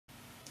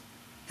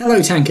Hello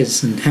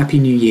tankers and Happy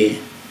New Year.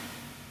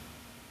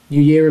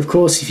 New Year, of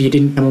course, if you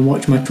didn't come and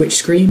watch my Twitch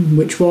stream,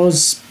 which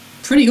was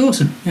pretty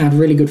awesome. I had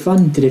really good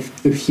fun, did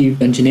a few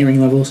engineering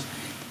levels.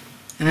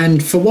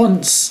 And for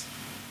once,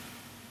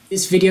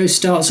 this video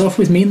starts off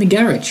with me in the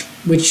garage,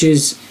 which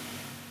is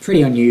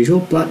pretty unusual,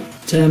 but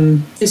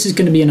this is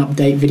going to be an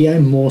update video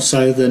more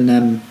so than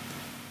a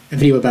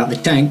video about the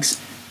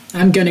tanks.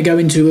 I'm going to go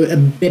into a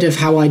bit of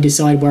how I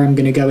decide where I'm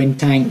going to go in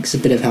tanks, a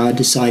bit of how I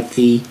decide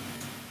the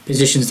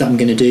positions that I'm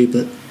going to do,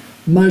 but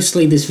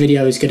mostly this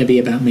video is going to be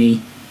about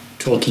me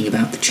talking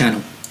about the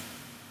channel.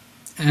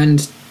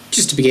 And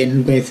just to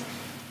begin with,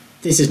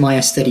 this is my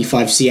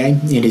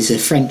S-35CA. It is a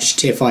French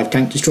Tier 5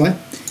 tank destroyer.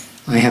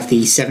 I have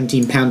the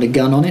 17-pounder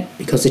gun on it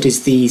because it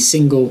is the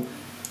single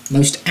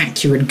most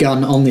accurate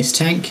gun on this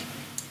tank.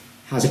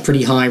 Has a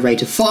pretty high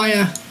rate of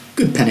fire,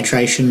 good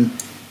penetration,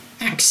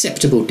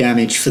 acceptable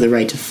damage for the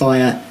rate of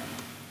fire,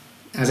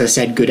 as I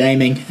said, good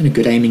aiming and a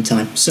good aiming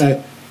time.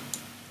 So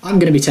I'm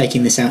going to be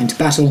taking this out into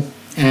battle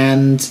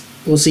and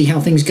we'll see how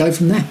things go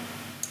from there.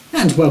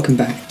 And welcome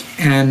back.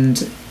 And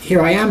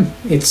here I am.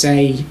 It's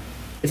a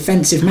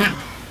defensive map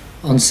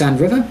on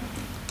Sand River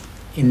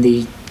in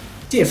the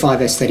Tier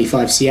 5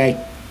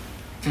 S-35CA.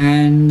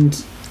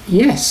 And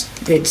yes,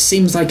 it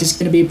seems like it's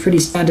going to be a pretty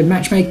standard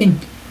matchmaking.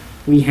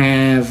 We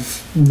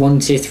have one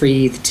Tier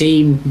 3 the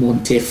team,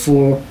 one Tier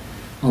 4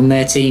 on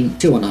their team,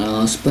 2 on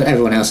ours, but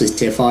everyone else is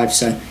Tier 5,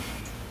 so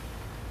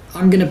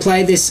I'm going to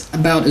play this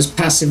about as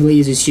passively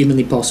as is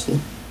humanly possible.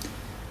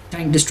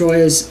 Tank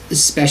destroyers,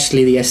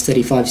 especially the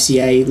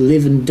S-35CA,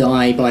 live and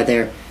die by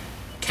their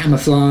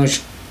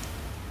camouflage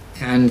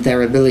and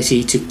their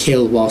ability to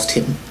kill whilst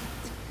hidden.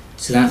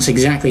 So that's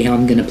exactly how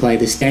I'm going to play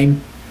this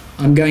game.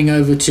 I'm going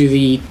over to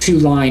the 2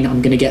 line,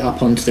 I'm going to get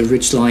up onto the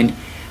ridge line,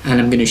 and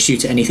I'm going to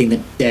shoot at anything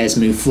that dares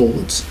move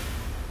forwards.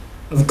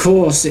 Of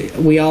course,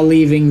 we are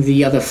leaving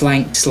the other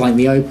flank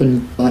slightly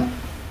open, but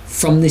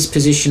from this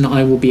position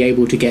I will be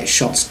able to get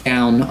shots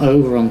down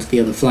over onto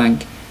the other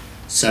flank,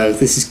 so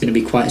this is going to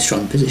be quite a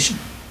strong position.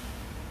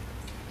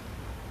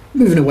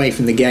 Moving away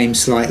from the game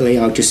slightly,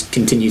 I'll just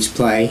continue to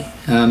play.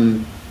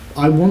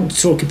 I want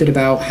to talk a bit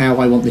about how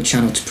I want the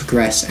channel to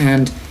progress,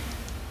 and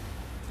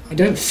I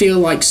don't feel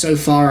like so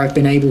far I've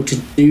been able to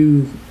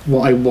do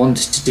what I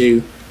wanted to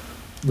do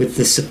with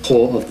the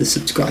support of the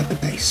subscriber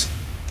base.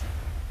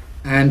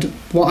 And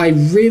what I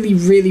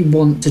really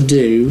want to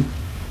do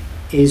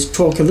is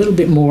talk a little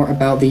bit more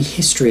about the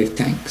history of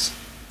tanks.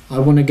 I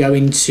want to go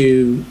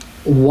into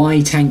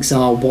why tanks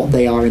are what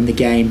they are in the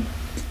game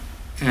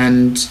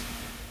and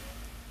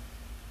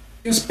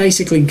just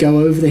basically go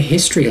over the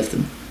history of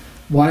them,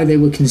 why they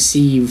were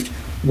conceived,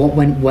 what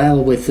went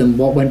well with them,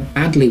 what went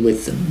badly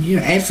with them, you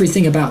know,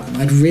 everything about them.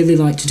 I'd really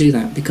like to do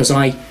that because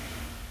I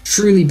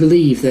truly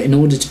believe that in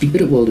order to be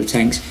good at World of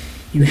Tanks,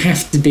 you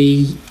have to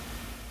be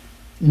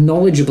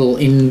knowledgeable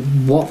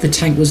in what the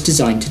tank was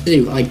designed to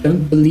do. I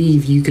don't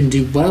believe you can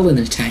do well in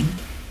a tank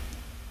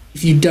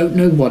if you don't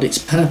know what its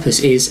purpose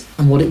is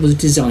and what it was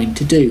designed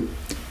to do.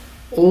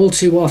 All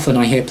too often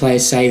I hear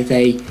players say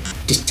they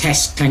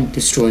detest tank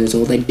destroyers,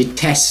 or they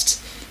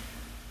detest,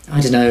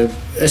 I don't know,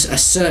 a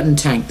certain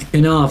tank, the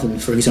Carnarvon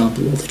for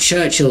example, or the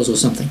Churchills or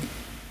something.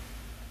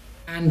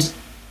 And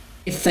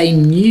if they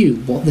knew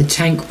what the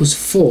tank was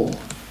for,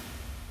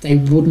 they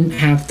wouldn't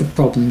have the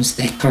problems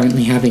they're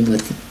currently having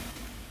with them,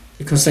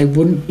 because they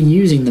wouldn't be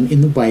using them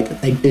in the way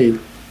that they do.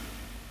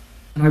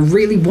 And I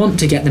really want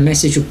to get the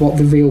message of what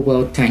the real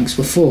world tanks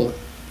were for.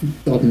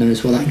 God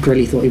knows what that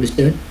Grilly thought he was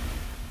doing.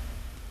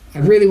 I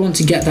really want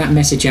to get that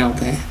message out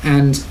there,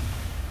 and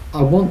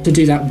I want to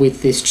do that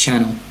with this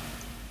channel.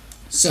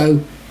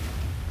 So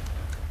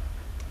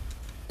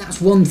that's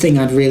one thing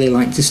I'd really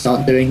like to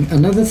start doing.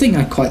 Another thing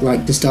I'd quite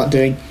like to start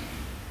doing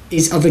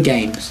is other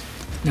games.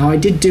 Now, I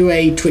did do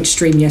a Twitch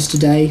stream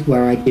yesterday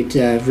where I did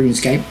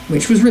RuneScape,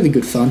 which was really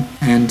good fun,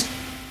 and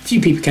a few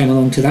people came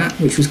along to that,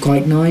 which was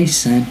quite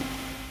nice. And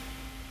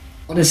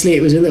honestly,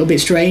 it was a little bit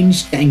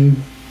strange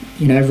getting,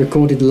 you know,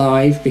 recorded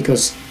live,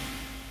 because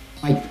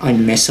I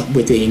mess up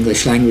with the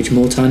English language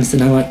more times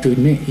than I like to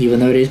admit, even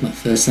though it is my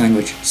first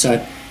language.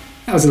 So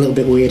that was a little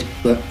bit weird,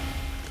 but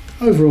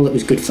overall it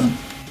was good fun.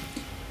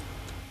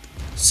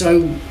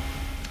 So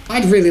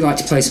I'd really like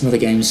to play some other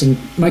games, and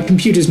my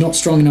computer's not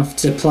strong enough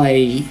to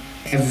play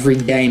every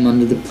game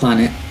under the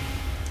planet,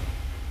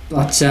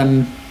 but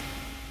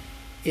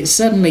it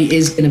certainly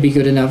is going to be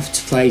good enough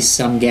to play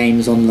some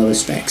games on lower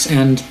specs.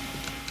 And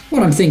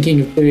what I'm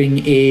thinking of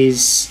doing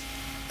is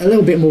a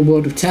little bit more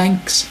World of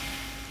Tanks.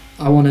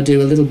 I want to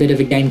do a little bit of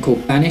a game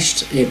called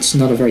Banished. It's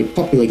not a very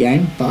popular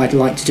game, but I'd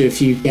like to do a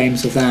few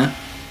games of that,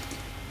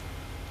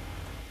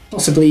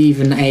 possibly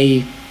even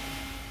a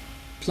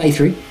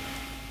playthrough.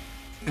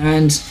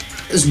 And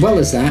as well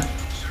as that,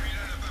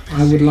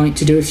 I would like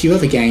to do a few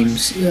other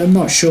games. I'm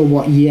not sure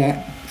what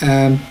yet.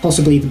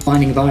 Possibly The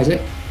Binding of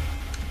Isaac.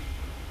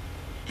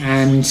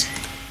 And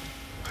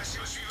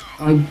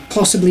I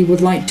possibly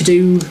would like to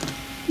do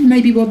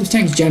maybe World of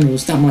Tanks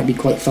Generals. That might be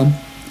quite fun.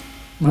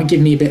 Might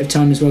give me a bit of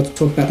time as well to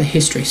talk about the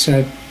history.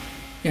 So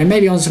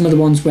maybe on some of the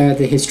ones where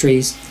the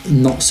history's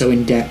not so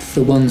in-depth,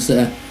 the ones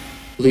that are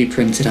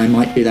blueprinted, I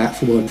might do that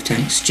for World of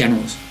Tanks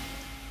Generals.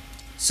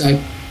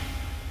 So,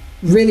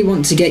 really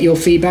want to get your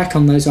feedback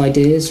on those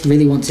ideas,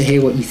 really want to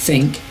hear what you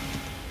think,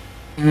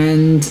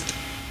 and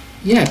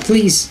yeah,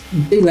 please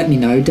do let me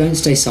know, don't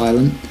stay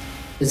silent.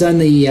 There's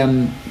only a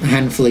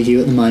handful of you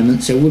at the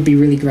moment, so it would be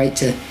really great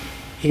to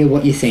hear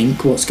what you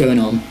think, what's going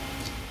on.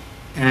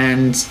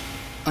 And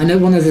I know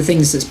one of the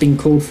things that's been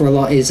called for a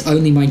lot is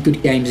only my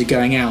good games are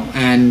going out,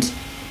 and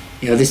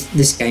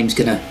this game's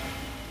gonna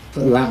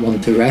put that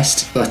one to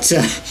rest, but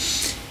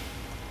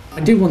I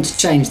do want to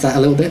change that a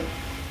little bit.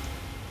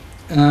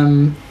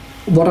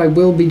 What I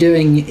will be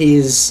doing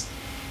is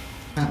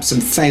perhaps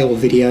some fail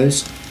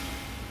videos.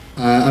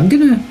 I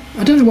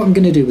don't know what I'm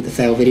gonna do with the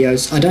fail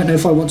videos. I don't know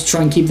if I want to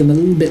try and keep them a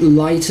little bit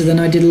lighter than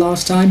I did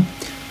last time,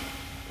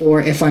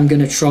 or if I'm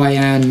gonna try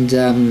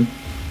and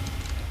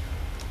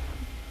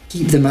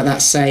keep them at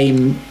that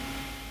same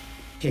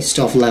pissed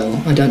off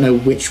level. I don't know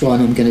which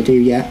one I'm gonna do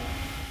yet.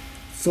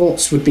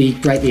 Thoughts would be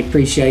greatly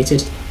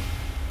appreciated.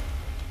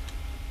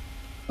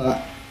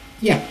 But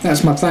yeah,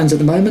 that's my plans at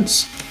the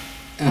moment.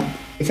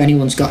 If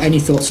anyone's got any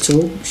thoughts at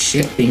all,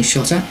 shit, being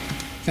shot at.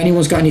 If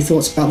anyone's got any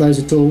thoughts about those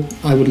at all,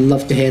 I would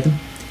love to hear them.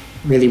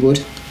 Really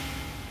would.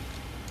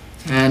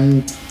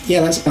 And yeah,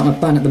 that's about my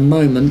plan at the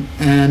moment,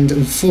 and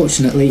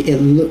unfortunately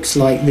it looks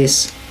like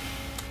this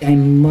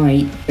game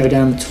might go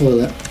down the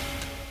toilet.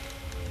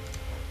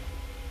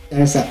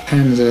 There's that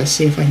Panzer, let's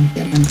see if I can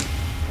get him.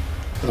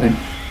 Got him.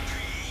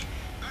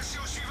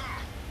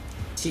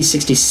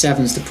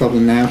 T-67's the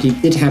problem now. He's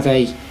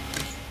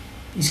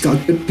got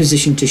a good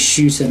position to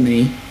shoot at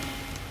me.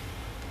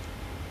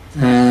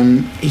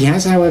 He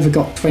has, however,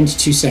 got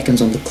 22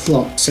 seconds on the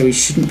clock, so he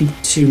shouldn't be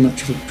too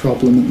much of a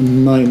problem at the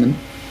moment.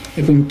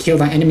 If we can kill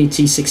that enemy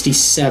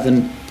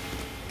T-67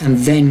 and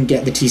then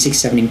get the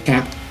T-67 in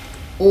cap,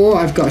 or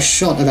I've got a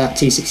shot at that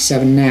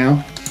T-67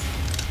 now,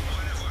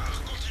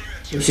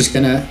 which is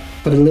going to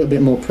put a little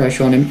bit more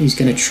pressure on him. He's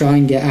going to try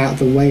and get out of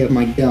the way of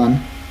my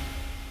gun,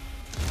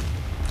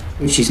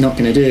 which he's not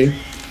going to do.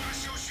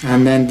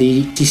 And then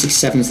the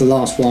T-67 is the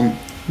last one.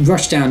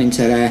 Rush down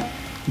into there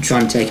and try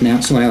and take him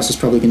out. Someone else is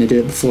probably going to do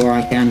it before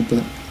I can,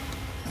 but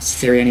that's the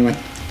theory anyway.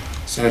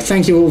 So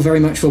thank you all very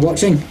much for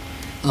watching.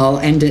 I'll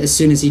end it as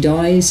soon as he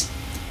dies,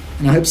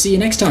 and I hope to see you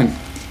next time.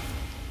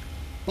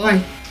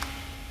 Bye.